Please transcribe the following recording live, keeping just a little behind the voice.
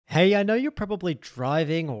Hey, I know you're probably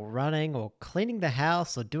driving or running or cleaning the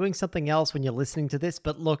house or doing something else when you're listening to this,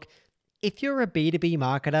 but look, if you're a B2B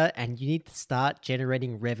marketer and you need to start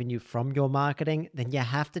generating revenue from your marketing, then you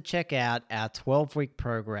have to check out our 12-week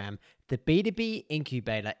program, the B2B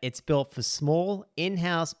Incubator. It's built for small,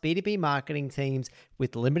 in-house B2B marketing teams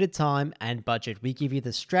with limited time and budget. We give you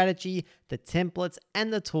the strategy, the templates,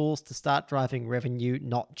 and the tools to start driving revenue,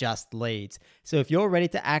 not just leads. So if you're ready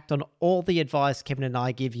to act on all the advice Kevin and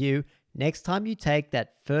I give you, next time you take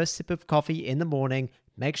that first sip of coffee in the morning,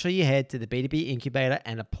 make sure you head to the B2B Incubator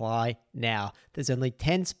and apply now. There's only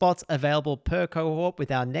 10 spots available per cohort,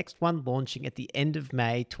 with our next one launching at the end of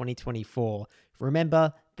May 2024.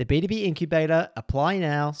 Remember, the B2B Incubator, apply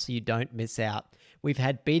now so you don't miss out. We've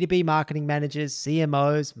had B2B marketing managers,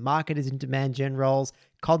 CMOs, marketers in demand gen roles,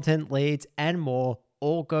 content leads, and more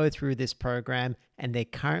all go through this program, and they're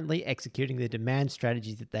currently executing the demand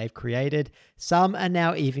strategies that they've created. Some are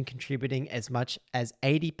now even contributing as much as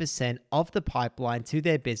 80% of the pipeline to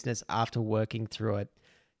their business after working through it.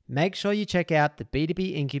 Make sure you check out the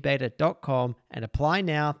b2bincubator.com and apply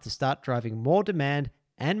now to start driving more demand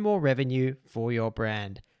and more revenue for your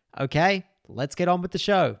brand. Okay, let's get on with the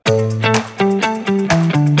show.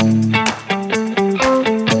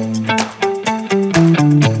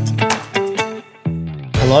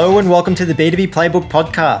 Hello and welcome to the B2B Playbook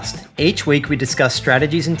podcast. Each week we discuss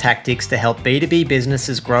strategies and tactics to help B2B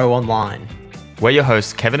businesses grow online. We're your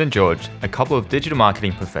hosts, Kevin and George, a couple of digital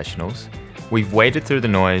marketing professionals. We've waded through the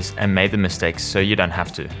noise and made the mistakes so you don't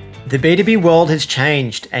have to. The B2B world has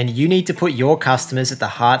changed, and you need to put your customers at the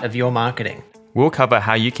heart of your marketing. We'll cover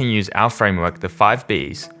how you can use our framework, the 5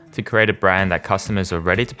 Bs, to create a brand that customers are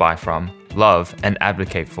ready to buy from, love, and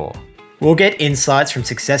advocate for. We'll get insights from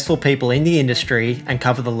successful people in the industry and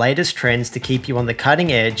cover the latest trends to keep you on the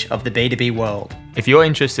cutting edge of the B2B world. If you're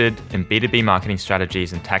interested in B2B marketing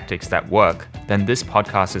strategies and tactics that work, then this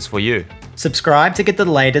podcast is for you. Subscribe to get the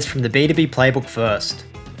latest from the B2B Playbook first.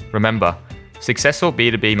 Remember, successful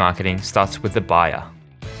B2B marketing starts with the buyer.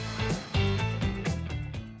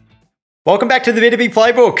 Welcome back to the B2B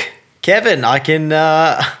Playbook. Kevin, I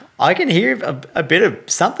can hear a bit of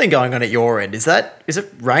something going on at your end. Is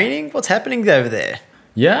it raining? What's happening over there?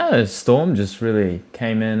 Yeah, a storm just really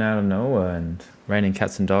came in out of nowhere and raining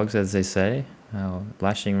cats and dogs, as they say,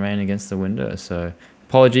 lashing rain against the window. So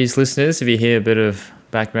apologies, listeners, if you hear a bit of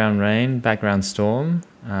background rain, background storm,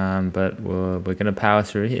 but we're going to power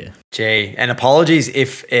through here. Gee, and apologies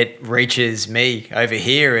if it reaches me over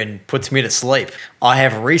here and puts me to sleep. I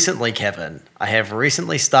have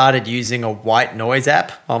recently started using a white noise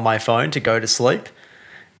app on my phone to go to sleep,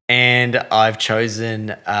 and I've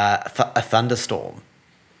chosen a thunderstorm.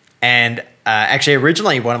 And actually,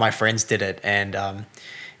 originally one of my friends did it, and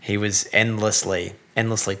he was endlessly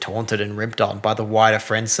taunted and ripped on by the wider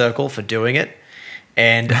friend circle for doing it.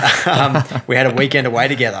 And we had a weekend away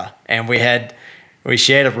together, and we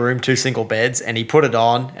shared a room, 2 single beds, and he put it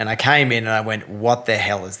on, and I came in and I went, what the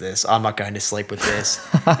hell is this? I'm not going to sleep with this.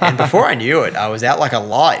 And before I knew it, I was out like a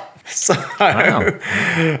light. So Wow.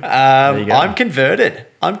 I'm converted.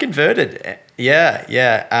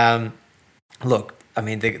 Yeah. Look, I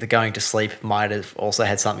mean, the going to sleep might have also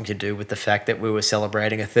had something to do with the fact that we were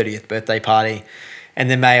celebrating a 30th birthday party, and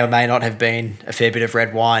there may or may not have been a fair bit of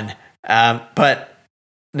red wine. But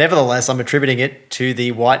nevertheless, I'm attributing it to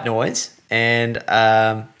the white noise. And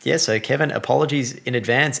so Kevin, apologies in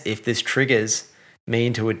advance if this triggers me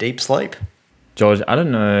into a deep sleep. George, I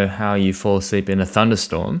don't know how you fall asleep in a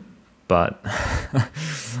thunderstorm, but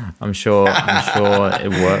I'm sure it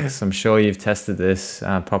works. I'm sure you've tested this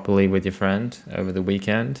properly with your friend over the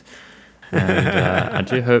weekend. And I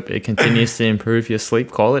do hope it continues to improve your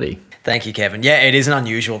sleep quality. Thank you, Kevin. Yeah, it is an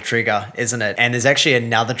unusual trigger, isn't it? And there's actually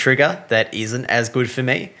another trigger that isn't as good for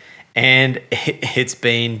me, and it's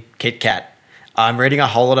been KitKat. I'm reading a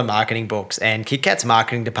whole lot of marketing books, and KitKat's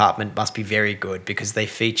marketing department must be very good because they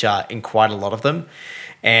feature in quite a lot of them.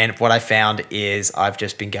 And what I found is I've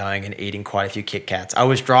just been going and eating quite a few KitKats. I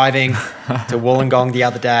was driving to Wollongong the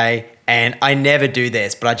other day, and I never do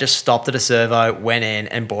this, but I just stopped at a servo, went in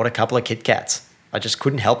and bought a couple of KitKats. I just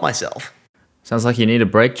couldn't help myself. Sounds like you need a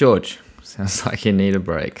break, George. Sounds like you need a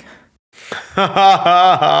break.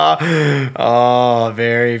 Oh,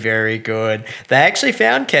 very, very good. They actually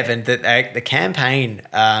found, Kevin, that the campaign,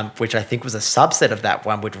 which I think was a subset of that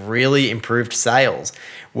one, which really improved sales,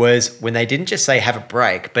 was when they didn't just say have a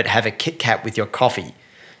break, but have a Kit Kat with your coffee.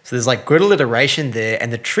 So there's like good alliteration there.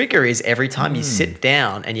 And the trigger is every time you sit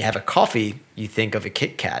down and you have a coffee, you think of a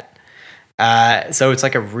Kit Kat. So it's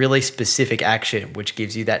like a really specific action, which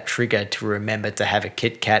gives you that trigger to remember to have a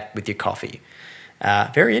Kit Kat with your coffee.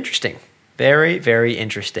 Very interesting. Very, very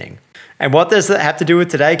interesting. And what does that have to do with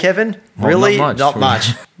today, Kevin? Well, Really? not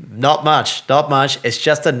much. Not much. It's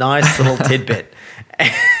just a nice little tidbit.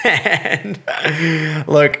 And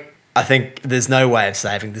look, I think there's no way of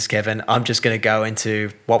saving this, Kevin. I'm just going to go into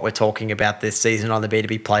what we're talking about this season on the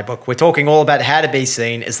B2B Playbook. We're talking all about how to be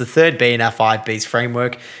seen as the third B in our 5Bs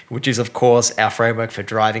framework, which is, of course, our framework for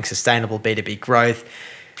driving sustainable B2B growth.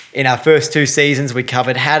 In our first 2 seasons, we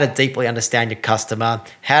covered how to deeply understand your customer,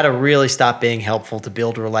 how to really start being helpful to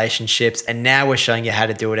build relationships, and now we're showing you how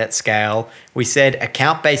to do it at scale. We said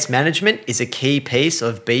account-based management is a key piece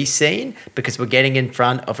of Be Seen because we're getting in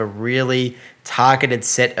front of a really targeted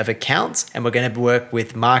set of accounts, and we're going to work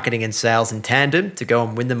with marketing and sales in tandem to go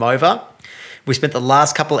and win them over. We spent the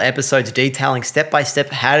last couple of episodes detailing step-by-step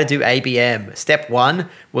how to do ABM. Step 1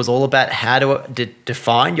 was all about how to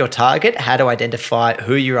define your target, how to identify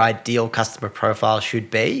who your ideal customer profile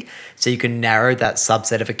should be, so you can narrow that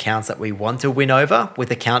subset of accounts that we want to win over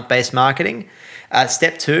with account-based marketing.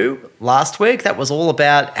 Step 2, last week, that was all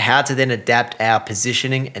about how to then adapt our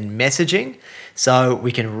positioning and messaging so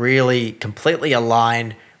we can really completely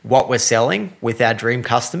align what we're selling with our dream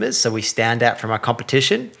customers so we stand out from our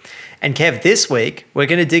competition. And Kev, this week, we're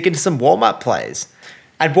going to dig into some warm-up plays.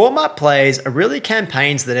 And warm-up plays are really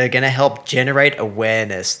campaigns that are going to help generate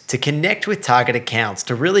awareness, to connect with target accounts,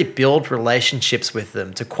 to really build relationships with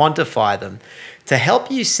them, to quantify them, to help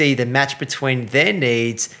you see the match between their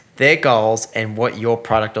needs, their goals, and what your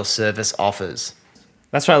product or service offers.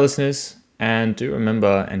 That's right, listeners. And do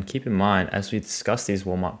remember and keep in mind as we discuss these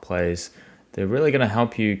warm-up plays, they're really going to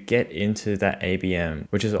help you get into that ABM,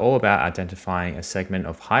 which is all about identifying a segment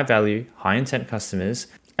of high value, high intent customers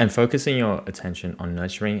and focusing your attention on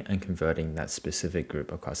nurturing and converting that specific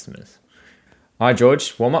group of customers. All right,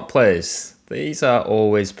 George, warm-up plays. These are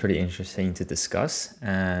always pretty interesting to discuss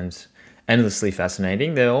and endlessly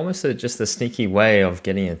fascinating. They're almost just a sneaky way of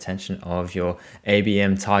getting attention of your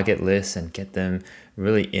ABM target list and get them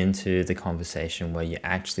really into the conversation where you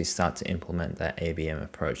actually start to implement that ABM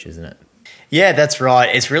approach, isn't it? Yeah, that's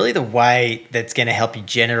right. It's really the way that's going to help you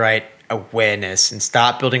generate awareness and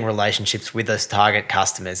start building relationships with those target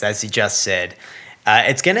customers, as you just said.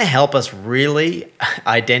 It's going to help us really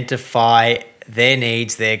identify their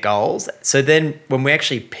needs, their goals. So then when we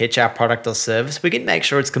actually pitch our product or service, we can make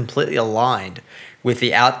sure it's completely aligned with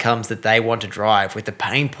the outcomes that they want to drive, with the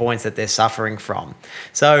pain points that they're suffering from.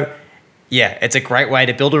 So yeah, it's a great way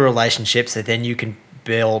to build a relationship so then you can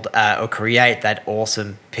build or create that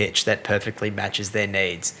awesome pitch that perfectly matches their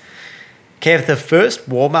needs. Kev, the first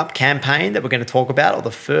warm-up campaign that we're going to talk about, or the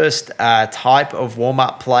first type of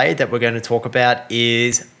warm-up play that we're going to talk about,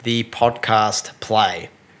 is the podcast play.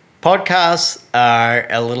 Podcasts are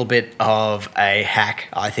a little bit of a hack,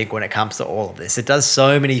 I think, when it comes to all of this. It does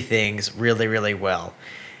so many things really, really well.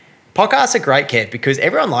 Podcasts are great, Kev, because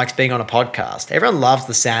everyone likes being on a podcast. Everyone loves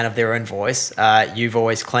the sound of their own voice. You've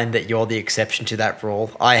always claimed that you're the exception to that rule.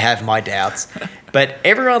 I have my doubts. But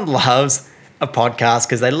everyone loves a podcast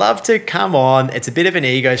because they love to come on. It's a bit of an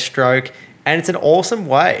ego stroke, and it's an awesome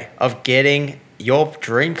way of getting your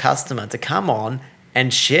dream customer to come on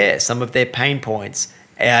and share some of their pain points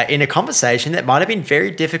in a conversation that might have been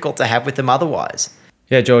very difficult to have with them otherwise.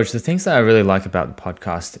 Yeah, George, the things that I really like about the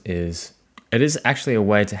podcast is it is actually a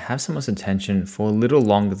way to have someone's attention for a little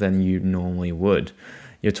longer than you normally would.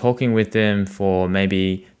 You're talking with them for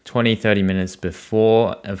maybe 20, 30 minutes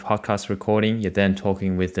before a podcast recording. You're then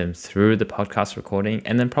talking with them through the podcast recording,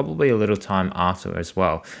 and then probably a little time after as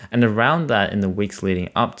well. And around that, in the weeks leading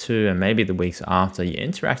up to and maybe the weeks after, you're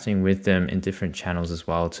interacting with them in different channels as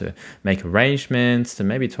well to make arrangements, to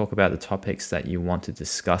maybe talk about the topics that you want to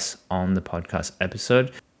discuss on the podcast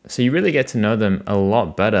episode. So you really get to know them a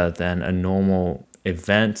lot better than a normal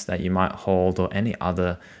event that you might hold or any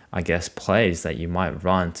other, I guess, plays that you might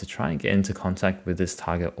run to try and get into contact with this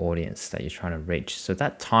target audience that you're trying to reach. So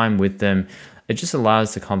that time with them, it just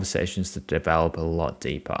allows the conversations to develop a lot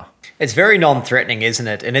deeper. It's very non-threatening, isn't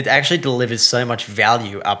it? And it actually delivers so much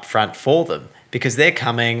value up front for them because they're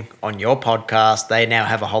coming on your podcast. They now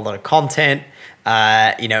have a whole lot of content.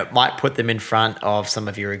 It might put them in front of some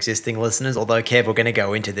of your existing listeners. Although, Kev, we're going to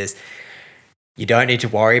go into this. You don't need to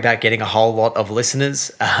worry about getting a whole lot of listeners,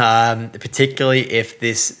 particularly if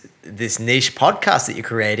this niche podcast that you're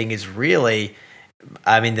creating is really,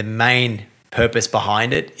 the main purpose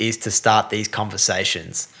behind it is to start these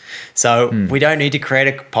conversations. So we don't need to create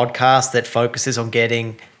a podcast that focuses on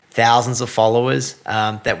getting thousands of followers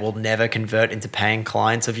that will never convert into paying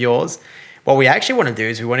clients of yours. What we actually want to do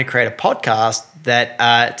is we want to create a podcast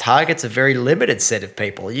that targets a very limited set of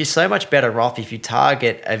people. You're so much better off if you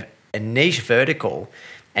target a niche vertical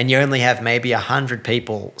and you only have maybe 100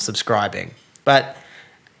 people subscribing. But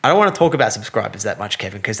I don't want to talk about subscribers that much,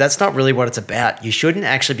 Kevin, because that's not really what it's about. You shouldn't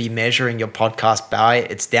actually be measuring your podcast by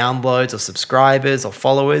its downloads or subscribers or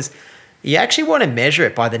followers. You actually want to measure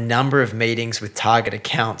it by the number of meetings with target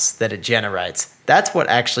accounts that it generates. That's what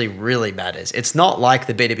actually really matters. It's not like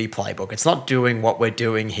the B2B playbook. It's not doing what we're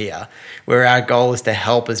doing here, where our goal is to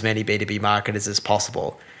help as many B2B marketers as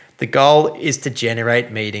possible. The goal is to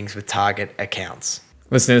generate meetings with target accounts.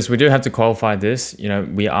 Listeners, we do have to qualify this.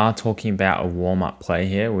 We are talking about a warm-up play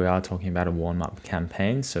here. We are talking about a warm-up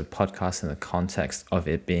campaign. So podcast in the context of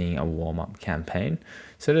it being a warm-up campaign.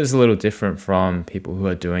 So it is a little different from people who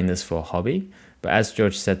are doing this for a hobby. But as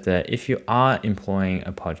George said there, if you are employing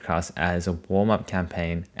a podcast as a warm-up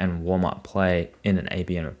campaign and warm-up play in an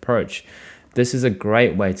ABM approach, this is a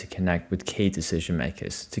great way to connect with key decision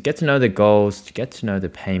makers, to get to know their goals, to get to know the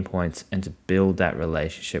pain points, and to build that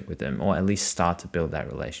relationship with them, or at least start to build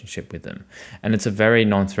that relationship with them. And it's a very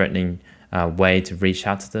non-threatening way to reach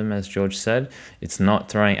out to them, as George said. It's not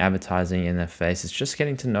throwing advertising in their face, it's just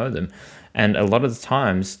getting to know them. And a lot of the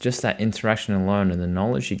times, just that interaction alone and the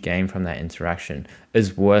knowledge you gain from that interaction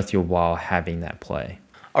is worth your while having that play.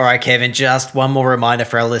 All right, Kevin, just one more reminder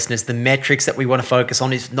for our listeners. The metrics that we want to focus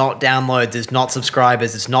on is not downloads, it's not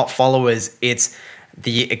subscribers, it's not followers, it's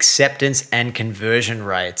the acceptance and conversion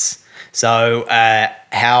rates. So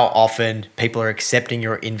how often people are accepting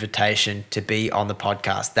your invitation to be on the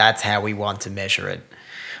podcast. That's how we want to measure it.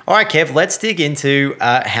 All right, Kev, let's dig into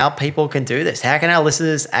how people can do this. How can our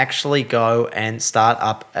listeners actually go and start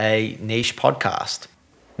up a niche podcast?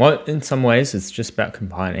 Well, in some ways, it's just about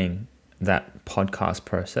combining that podcast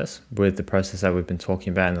process with the process that we've been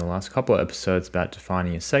talking about in the last couple of episodes about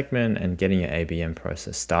defining a segment and getting your ABM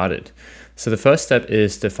process started. So the first step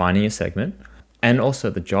is defining a segment and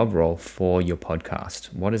also the job role for your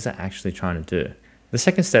podcast. What is it actually trying to do? The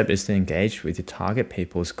second step is to engage with your target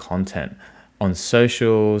people's content on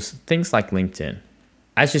socials, things like LinkedIn.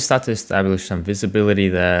 As you start to establish some visibility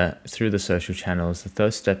there through the social channels, the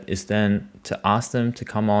third step is then to ask them to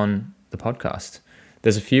come on the podcast.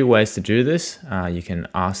 There's a few ways to do this. You can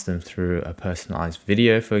ask them through a personalized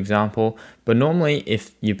video, for example. But normally,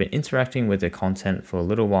 if you've been interacting with their content for a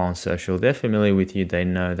little while on social, they're familiar with you. They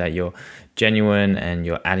know that you're genuine and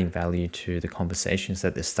you're adding value to the conversations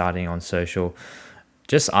that they're starting on social.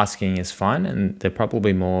 Just asking is fine, and they're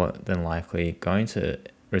probably more than likely going to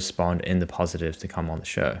respond in the positive to come on the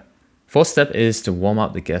show. Fourth step is to warm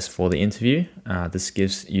up the guest for the interview. This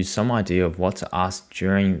gives you some idea of what to ask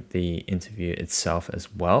during the interview itself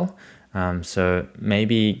as well. So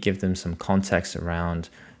maybe give them some context around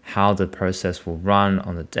how the process will run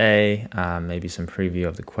on the day, maybe some preview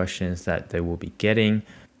of the questions that they will be getting,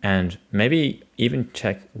 and maybe even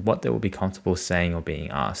check what they will be comfortable saying or being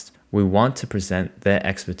asked. We want to present their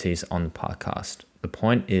expertise on the podcast. The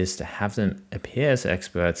point is to have them appear as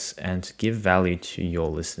experts and to give value to your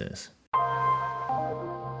listeners.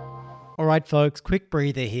 All right, folks, quick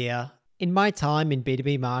breather here. In my time in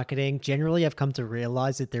B2B marketing, generally I've come to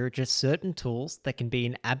realize that there are just certain tools that can be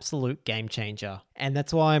an absolute game changer. And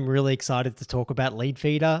that's why I'm really excited to talk about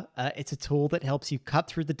Leadfeeder. It's a tool that helps you cut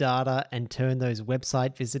through the data and turn those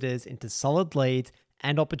website visitors into solid leads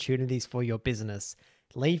and opportunities for your business.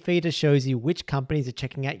 Leadfeeder shows you which companies are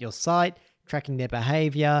checking out your site, tracking their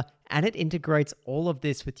behavior, and it integrates all of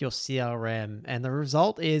this with your CRM. And the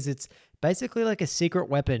result is it's basically like a secret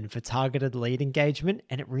weapon for targeted lead engagement,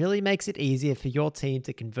 and it really makes it easier for your team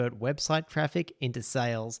to convert website traffic into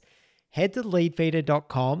sales. Head to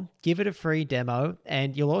leadfeeder.com, give it a free demo,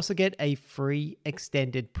 and you'll also get a free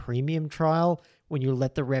extended premium trial when you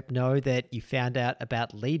let the rep know that you found out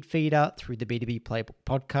about Leadfeeder through the B2B Playbook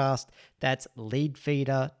podcast. That's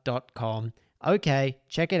leadfeeder.com. Okay,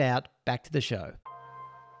 check it out. Back to the show.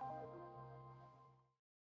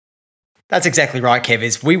 That's exactly right, Kev,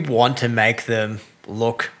 is we want to make them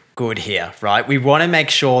look good here, right? We want to make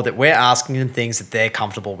sure that we're asking them things that they're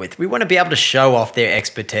comfortable with. We want to be able to show off their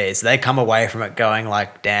expertise. They come away from it going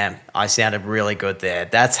like, damn, I sounded really good there.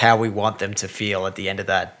 That's how we want them to feel at the end of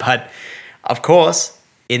that. But of course,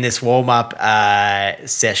 in this warm-up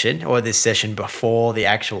session or this session before the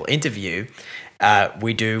actual interview,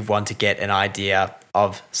 we do want to get an idea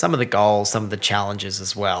of some of the goals, some of the challenges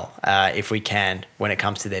as well, if we can, when it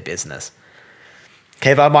comes to their business.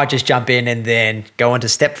 Kev, I might just jump in and then go on to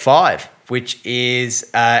step 5, which is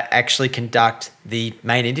actually conduct the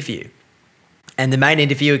main interview. And the main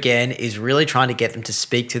interview, again, is really trying to get them to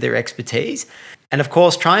speak to their expertise. And of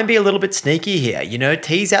course, try and be a little bit sneaky here.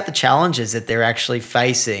 Tease out the challenges that they're actually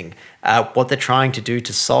facing, what they're trying to do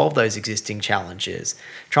to solve those existing challenges.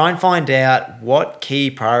 Try and find out what key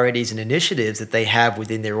priorities and initiatives that they have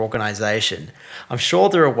within their organization. I'm sure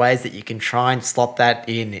there are ways that you can try and slot that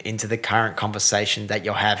into the current conversation that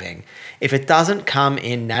you're having. If it doesn't come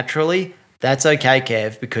in naturally, that's okay,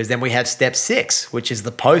 Kev, because then we have step 6, which is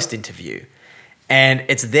the post interview. And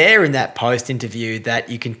it's there in that post interview that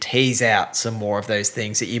you can tease out some more of those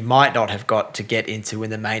things that you might not have got to get into in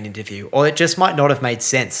the main interview, or it just might not have made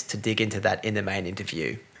sense to dig into that in the main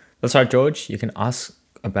interview. That's right, George. You can ask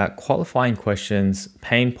about qualifying questions,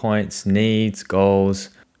 pain points, needs, goals.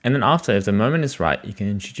 And then after, if the moment is right, you can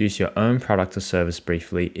introduce your own product or service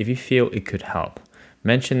briefly if you feel it could help.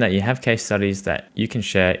 Mention that you have case studies that you can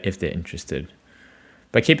share if they're interested.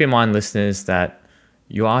 But keep in mind, listeners, that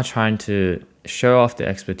you are trying to show off the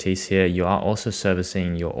expertise here. You are also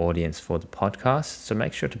servicing your audience for the podcast, so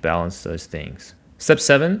make sure to balance those things. Step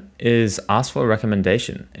 7 is ask for a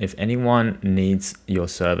recommendation if anyone needs your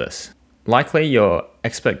service. Likely your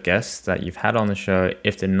expert guests that you've had on the show,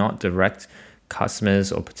 if they're not direct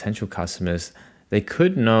customers or potential customers, they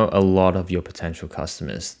could know a lot of your potential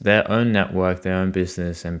customers. Their own network, their own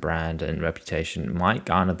business and brand and reputation might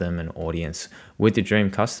garner them an audience with your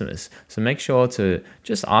dream customers. So make sure to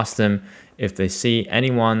just ask them if they see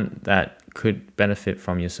anyone that could benefit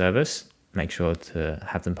from your service. Make sure to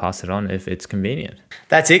have them pass it on if it's convenient.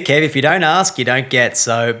 That's it, Kev. If you don't ask, you don't get.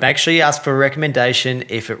 So make sure you ask for a recommendation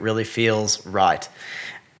if it really feels right.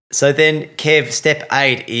 So then, Kev, step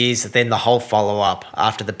 8 is then the whole follow-up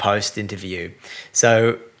after the post interview.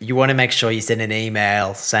 So you want to make sure you send an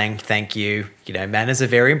email saying thank you. Manners are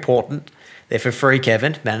very important. They're for free,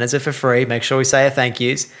 Kevin. Manners are for free. Make sure we say our thank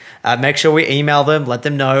yous. Make sure we email them, let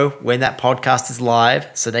them know when that podcast is live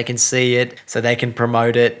so they can see it, so they can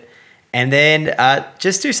promote it. And then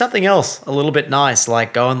just do something else a little bit nice,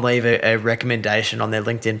 like go and leave a recommendation on their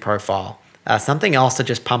LinkedIn profile. Something else to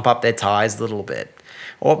just pump up their tires a little bit.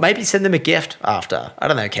 Or maybe send them a gift after. I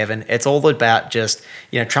don't know, Kevin. It's all about just,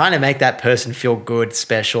 trying to make that person feel good,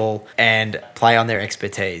 special, and play on their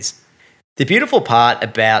expertise. The beautiful part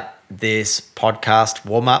about this podcast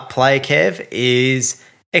warm-up play, Kev, is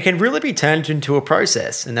it can really be turned into a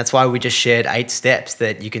process. And that's why we just shared 8 steps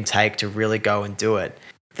that you can take to really go and do it.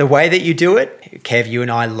 The way that you do it, Kev, you and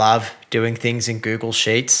I love doing things in Google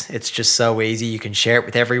Sheets. It's just so easy. You can share it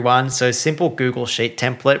with everyone. So a simple Google Sheet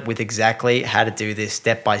template with exactly how to do this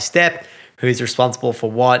step by step, who's responsible for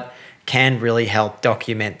what, can really help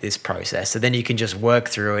document this process. So then you can just work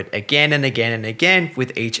through it again and again and again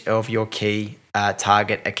with each of your key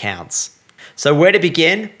target accounts. So where to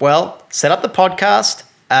begin? Well, set up the podcast.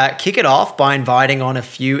 Kick it off by inviting on a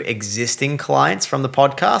few existing clients from the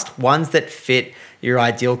podcast, ones that fit your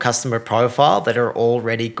ideal customer profile, that are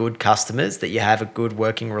already good customers that you have a good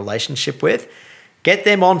working relationship with. Get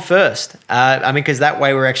them on first. Because that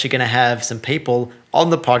way we're actually going to have some people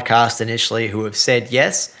on the podcast initially who have said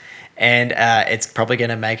yes, and it's probably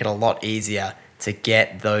going to make it a lot easier to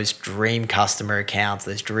get those dream customer accounts,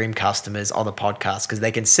 those dream customers on the podcast, because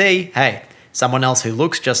they can see, hey, someone else who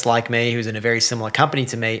looks just like me, who's in a very similar company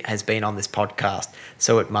to me, has been on this podcast,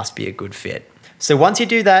 so it must be a good fit. So once you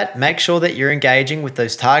do that, make sure that you're engaging with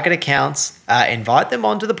those target accounts, invite them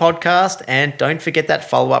onto the podcast, and don't forget that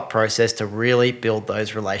follow-up process to really build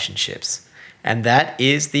those relationships. And that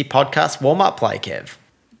is the podcast warm-up play, Kev.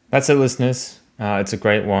 That's it, listeners. It's a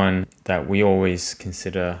great one that we always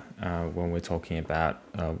consider when we're talking about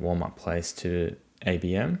warm-up plays to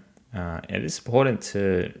ABM. It is important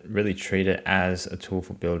to really treat it as a tool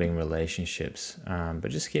for building relationships. But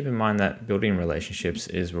just keep in mind that building relationships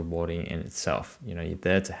is rewarding in itself. You're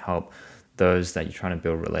there to help those that you're trying to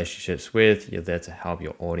build relationships with. You're there to help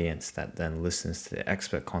your audience that then listens to the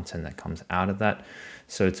expert content that comes out of that.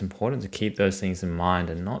 So it's important to keep those things in mind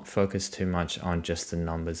and not focus too much on just the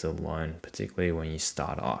numbers alone, particularly when you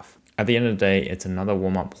start off. At the end of the day, it's another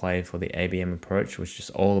warm-up play for the ABM approach, which is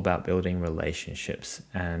all about building relationships.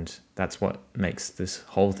 And that's what makes this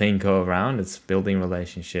whole thing go around. It's building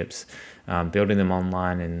relationships, building them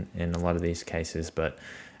online in a lot of these cases, but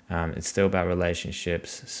it's still about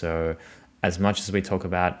relationships. So as much as we talk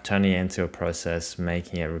about turning it into a process,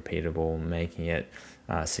 making it repeatable, making it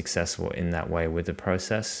successful in that way with the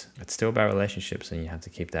process, it's still about relationships, and you have to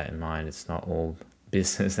keep that in mind. It's not all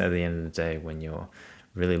business at the end of the day when you're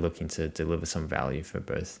really looking to deliver some value for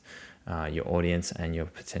both your audience and your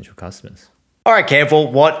potential customers. All right, Kev,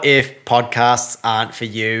 well, what if podcasts aren't for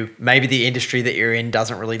you? Maybe the industry that you're in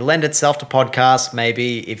doesn't really lend itself to podcasts.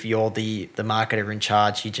 Maybe if you're the marketer in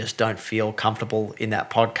charge, you just don't feel comfortable in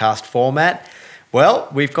that podcast format. Well,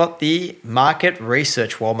 we've got the market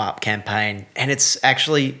research warm-up campaign, and it's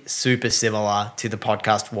actually super similar to the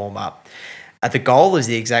podcast warm-up. The goal is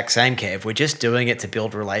the exact same, Kev. We're just doing it to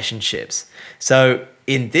build relationships. So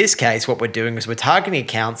in this case, what we're doing is we're targeting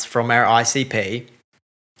accounts from our ICP,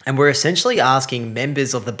 and we're essentially asking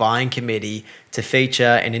members of the buying committee to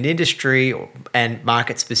feature in an industry and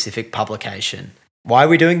market-specific publication. Why are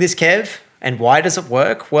we doing this, Kev? And why does it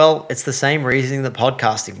work? Well, it's the same reasoning that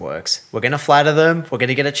podcasting works. We're going to flatter them. We're going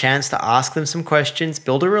to get a chance to ask them some questions,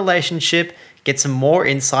 build a relationship, get some more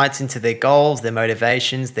insights into their goals, their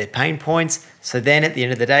motivations, their pain points. So then at the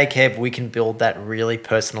end of the day, Kev, we can build that really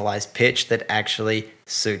personalized pitch that actually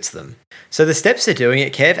suits them. So the steps to doing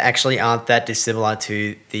it, Kev, actually aren't that dissimilar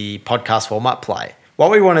to the podcast warm-up play. What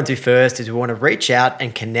we want to do first is we want to reach out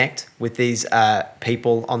and connect with these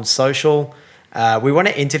people on social. We want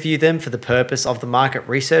to interview them for the purpose of the market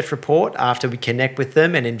research report after we connect with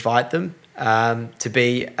them and invite them to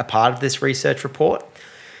be a part of this research report.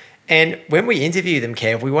 And when we interview them,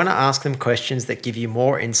 Kev, we want to ask them questions that give you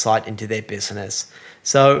more insight into their business.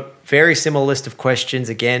 So very similar list of questions,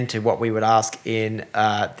 again, to what we would ask in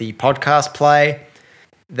the podcast play.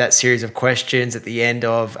 That series of questions at the end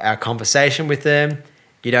of our conversation with them.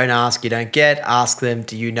 You don't ask, you don't get. Ask them,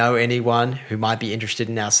 do you know anyone who might be interested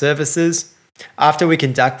in our services? After we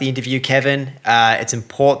conduct the interview, Kevin, it's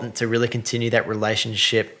important to really continue that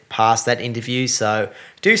relationship past that interview. So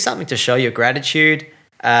do something to show your gratitude.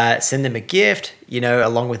 Send them a gift,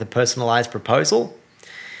 along with a personalized proposal.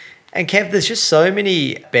 And Kev, there's just so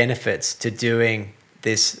many benefits to doing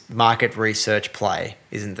this market research play,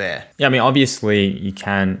 isn't there? Yeah, I mean, obviously you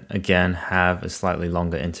can, again, have a slightly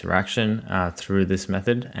longer interaction through this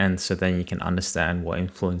method. And so then you can understand what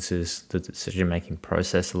influences the decision-making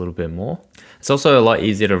process a little bit more. It's also a lot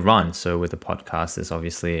easier to run. So with a podcast, there's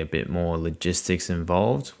obviously a bit more logistics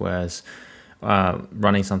involved, whereas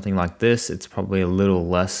running something like this, it's probably a little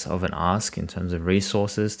less of an ask in terms of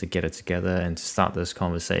resources to get it together and to start those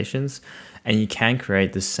conversations. And you can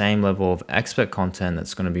create the same level of expert content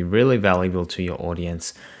that's going to be really valuable to your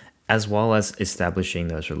audience, as well as establishing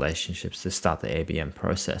those relationships to start the ABM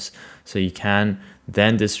process. So you can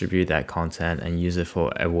then distribute that content and use it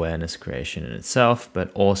for awareness creation in itself,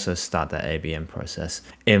 but also start that ABM process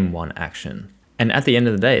in one action. And at the end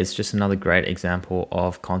of the day, it's just another great example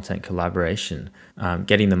of content collaboration,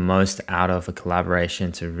 getting the most out of a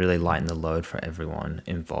collaboration to really lighten the load for everyone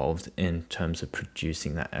involved in terms of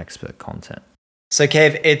producing that expert content. So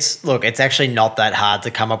Kev, it's actually not that hard to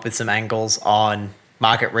come up with some angles on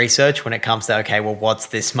market research when it comes to, okay, well, what's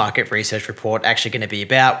this market research report actually going to be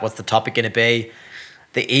about? What's the topic going to be?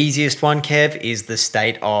 The easiest one, Kev, is the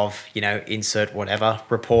state of, insert whatever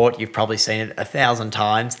report. You've probably seen it 1,000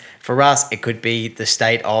 times. For us, it could be the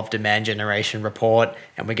state of demand generation report,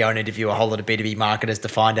 and we go and interview a whole lot of B2B marketers to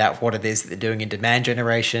find out what it is that they're doing in demand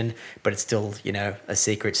generation, but it's still, a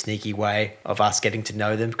secret, sneaky way of us getting to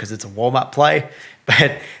know them because it's a warm-up play.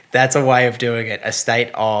 But that's a way of doing it, a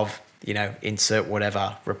state of, insert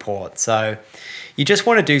whatever report. So you just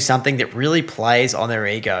want to do something that really plays on their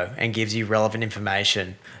ego and gives you relevant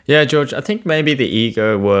information. Yeah, George, I think maybe the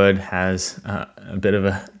ego word has a bit of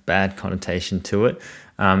a bad connotation to it.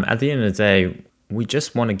 At the end of the day, we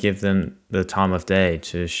just want to give them the time of day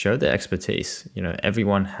to show their expertise.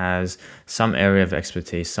 Everyone has some area of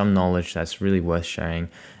expertise, some knowledge that's really worth sharing.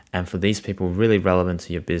 And for these people, really relevant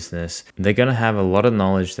to your business, they're going to have a lot of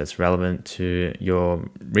knowledge that's relevant to your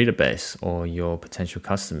reader base or your potential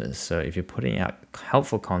customers. So if you're putting out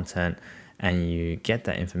helpful content and you get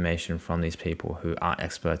that information from these people who are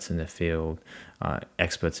experts in the field,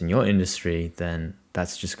 experts in your industry, then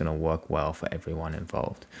that's just going to work well for everyone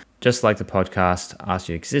involved. Just like the podcast, ask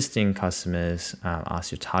your existing customers,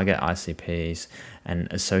 ask your target ICPs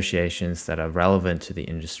and associations that are relevant to the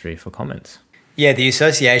industry for comments. Yeah, the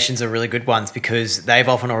associations are really good ones because they've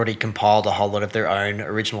often already compiled a whole lot of their own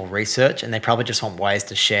original research and they probably just want ways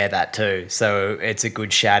to share that too. So it's a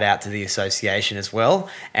good shout out to the association as well.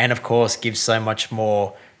 And of course, gives so much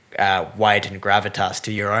more weight and gravitas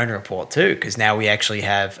to your own report too, because now we actually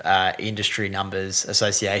have industry numbers,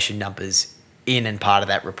 association numbers in and part of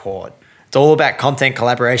that report. It's all about content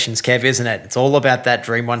collaborations, Kev, isn't it? It's all about that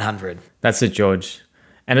Dream 100. That's it, George.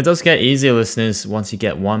 And it does get easier, listeners, once you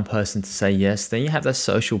get one person to say yes, then you have that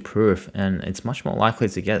social proof and it's much more likely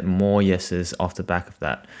to get more yeses off the back of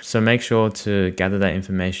that. So make sure to gather that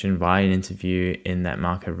information via an interview in that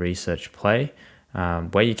market research play.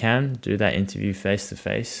 Where you can, do that interview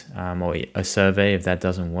face-to-face, or a survey if that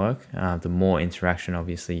doesn't work. The more interaction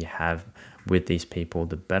obviously you have with these people,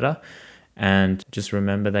 the better. And just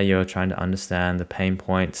remember that you're trying to understand the pain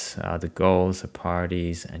points, the goals, the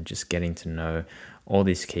priorities, and just getting to know all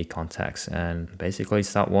these key contacts and basically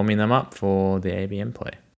start warming them up for the ABM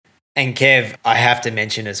play. And Kev, I have to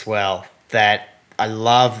mention as well that I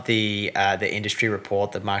love the industry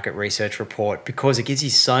report, the market research report, because it gives you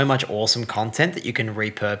so much awesome content that you can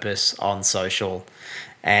repurpose on social.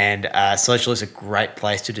 And social is a great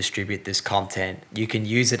place to distribute this content. You can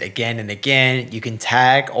use it again and again. You can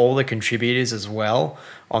tag all the contributors as well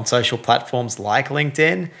on social platforms like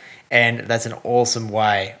LinkedIn. And that's an awesome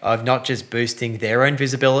way of not just boosting their own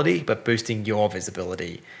visibility, but boosting your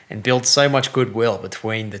visibility and build so much goodwill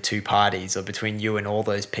between the two parties or between you and all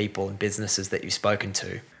those people and businesses that you've spoken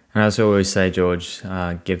to. And as I always say, George,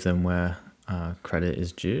 give them where credit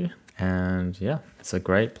is due. And yeah, it's a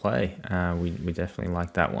great play. We definitely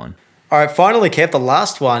like that one. All right, finally, Kev, the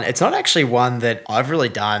last one. It's not actually one that I've really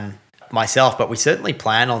done myself, but we certainly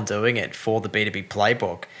plan on doing it for the B2B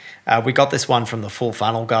Playbook. We got this one from the Full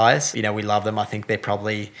Funnel guys. You know, we love them. I think they're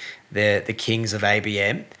probably the kings of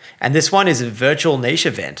ABM. And this one is a virtual niche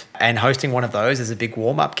event, and hosting one of those is a big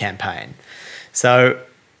warm-up campaign. So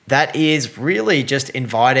that is really just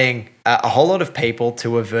inviting a whole lot of people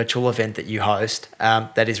to a virtual event that you host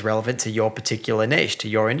that is relevant to your particular niche, to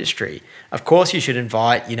your industry. Of course, you should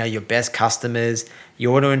invite, your best customers.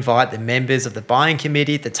 You want to invite the members of the buying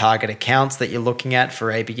committee, the target accounts that you're looking at for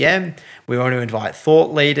ABM. We want to invite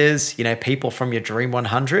thought leaders, people from your Dream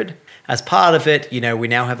 100. As part of it, we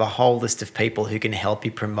now have a whole list of people who can help you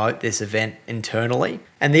promote this event internally.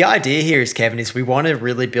 And the idea here is, Kevin, is we want to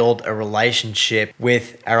really build a relationship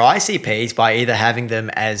with our ICPs by either having them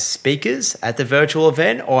as speakers at the virtual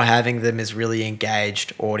event or having them as really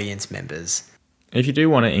engaged audience members. If you do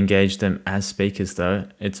want to engage them as speakers, though,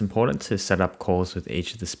 it's important to set up calls with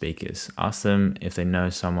each of the speakers. Ask them if they know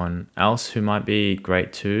someone else who might be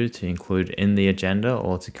great too to include in the agenda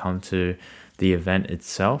or to come to the event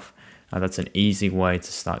itself. That's an easy way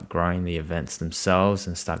to start growing the events themselves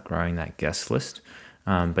and start growing that guest list.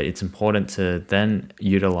 But it's important to then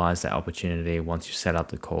utilize that opportunity once you set up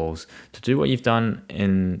the calls to do what you've done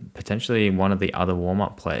in potentially one of the other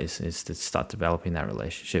warm-up plays, is to start developing that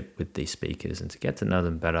relationship with these speakers and to get to know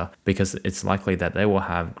them better, because it's likely that they will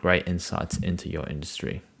have great insights into your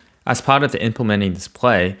industry. As part of implementing this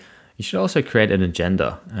play, you should also create an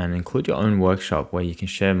agenda and include your own workshop where you can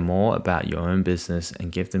share more about your own business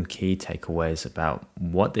and give them key takeaways about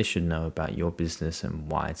what they should know about your business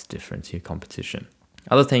and why it's different to your competition.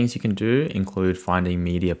 Other things you can do include finding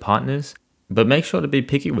media partners, but make sure to be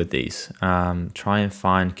picky with these. Try and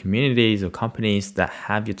find communities or companies that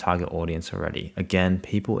have your target audience already. Again,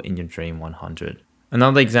 people in your Dream 100.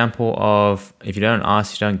 Another example of if you don't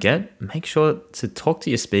ask, you don't get, make sure to talk to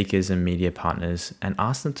your speakers and media partners and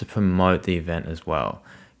ask them to promote the event as well.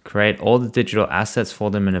 Create all the digital assets for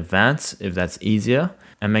them in advance if that's easier,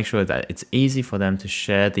 and make sure that it's easy for them to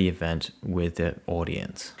share the event with their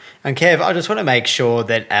audience. And Kev, I just want to make sure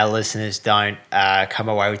that our listeners don't come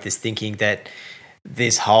away with this thinking that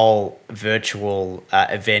this whole virtual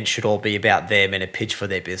event should all be about them and a pitch for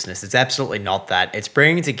their business. It's absolutely not that. It's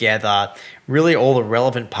bringing together really all the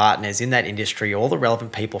relevant partners in that industry, all the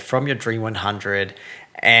relevant people from your Dream 100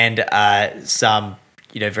 and some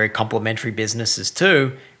very complementary businesses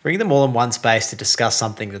too, bringing them all in one space to discuss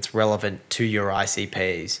something that's relevant to your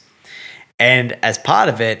ICPs. And as part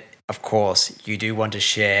of it, of course, you do want to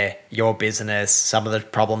share your business, some of the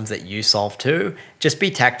problems that you solve too. Just be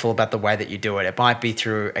tactful about the way that you do it. It might be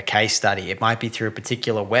through a case study. It might be through a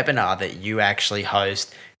particular webinar that you actually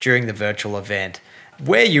host during the virtual event,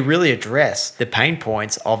 where you really address the pain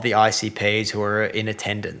points of the ICPs who are in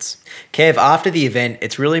attendance. Kev, after the event,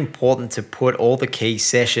 it's really important to put all the key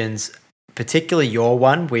sessions, particularly your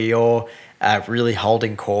one where you're really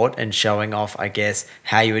holding court and showing off, I guess,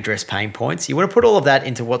 how you address pain points. You want to put all of that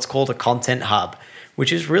into what's called a content hub,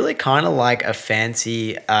 which is really kind of like a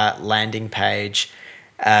fancy landing page,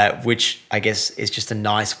 which I guess is just a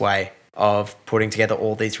nice way of putting together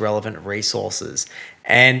all these relevant resources.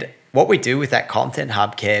 And what we do with that content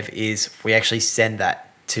hub, Kev, is we actually send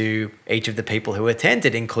that to each of the people who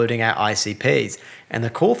attended, including our ICPs. And the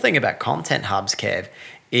cool thing about content hubs, Kev,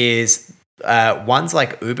 is ones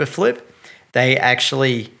like Uberflip, they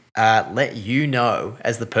actually let you know,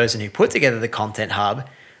 as the person who put together the content hub,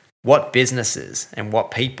 what businesses and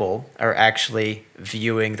what people are actually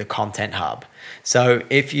viewing the Content Hub. So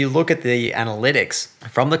if you look at the analytics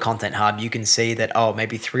from the Content Hub, you can see that,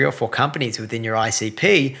 maybe 3 or 4 companies within your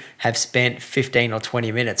ICP have spent 15 or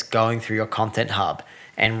 20 minutes going through your Content Hub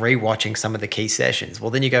and rewatching some of the key sessions.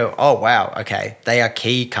 Well, then you go, oh, wow, okay, they are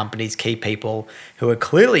key companies, key people who are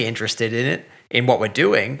clearly interested in it, in what we're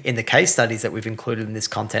doing, in the case studies that we've included in this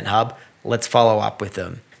Content Hub. Let's follow up with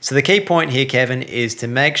them. So the key point here, Kevin, is to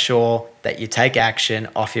make sure that you take action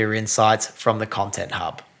off your insights from the Content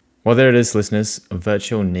Hub. Well, there it is, listeners.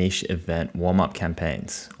 Virtual niche event warm-up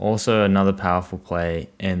campaigns. Also another powerful play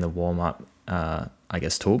in the warm-up,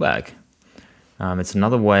 tool bag. It's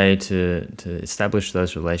another way to establish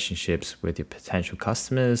those relationships with your potential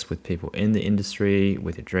customers, with people in the industry,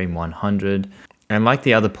 with your Dream 100. And like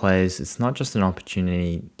the other plays, it's not just an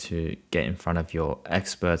opportunity to get in front of your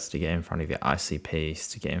experts, to get in front of your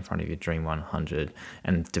ICPs, to get in front of your Dream 100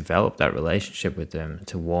 and develop that relationship with them,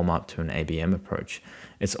 to warm up to an ABM approach.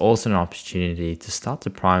 It's also an opportunity to start to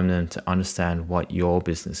prime them to understand what your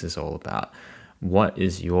business is all about. What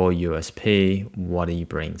is your USP? What are you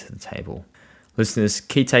bringing to the table? Listeners,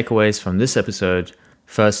 key takeaways from this episode.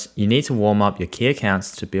 First, you need to warm up your key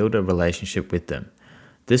accounts to build a relationship with them.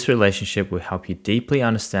 This relationship will help you deeply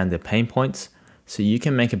understand their pain points so you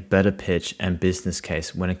can make a better pitch and business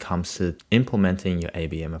case when it comes to implementing your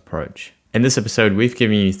ABM approach. In this episode, we've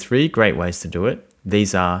given you 3 great ways to do it.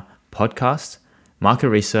 These are podcast, market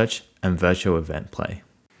research, and virtual event play.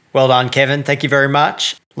 Well done, Kevin. Thank you very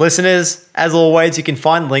much. Listeners, as always, you can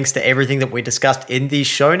find links to everything that we discussed in these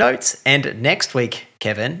show notes. And next week,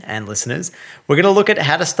 Kevin and listeners, we're going to look at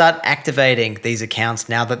how to start activating these accounts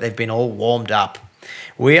now that they've been all warmed up.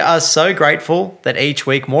 We are so grateful that each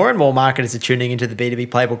week more and more marketers are tuning into the B2B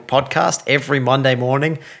Playbook podcast every Monday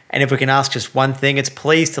morning. And if we can ask just one thing, it's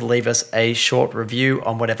please to leave us a short review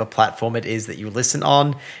on whatever platform it is that you listen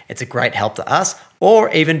on. It's a great help to us.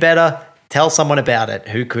 Or even better, tell someone about it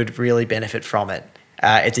who could really benefit from it.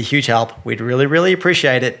 It's a huge help. We'd really, really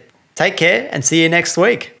appreciate it. Take care and see you next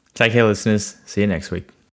week. Take care, listeners. See you next week.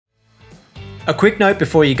 A quick note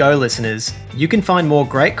before you go, listeners. You can find more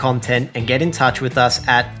great content and get in touch with us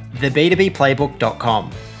at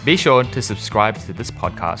theb2bplaybook.com. Be sure to subscribe to this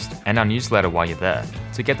podcast and our newsletter while you're there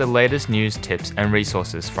to get the latest news, tips, and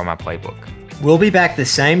resources from our playbook. We'll be back the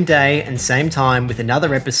same day and same time with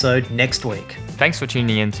another episode next week. Thanks for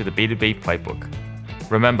tuning in to the B2B Playbook.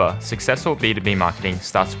 Remember, successful B2B marketing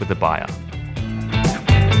starts with the buyer.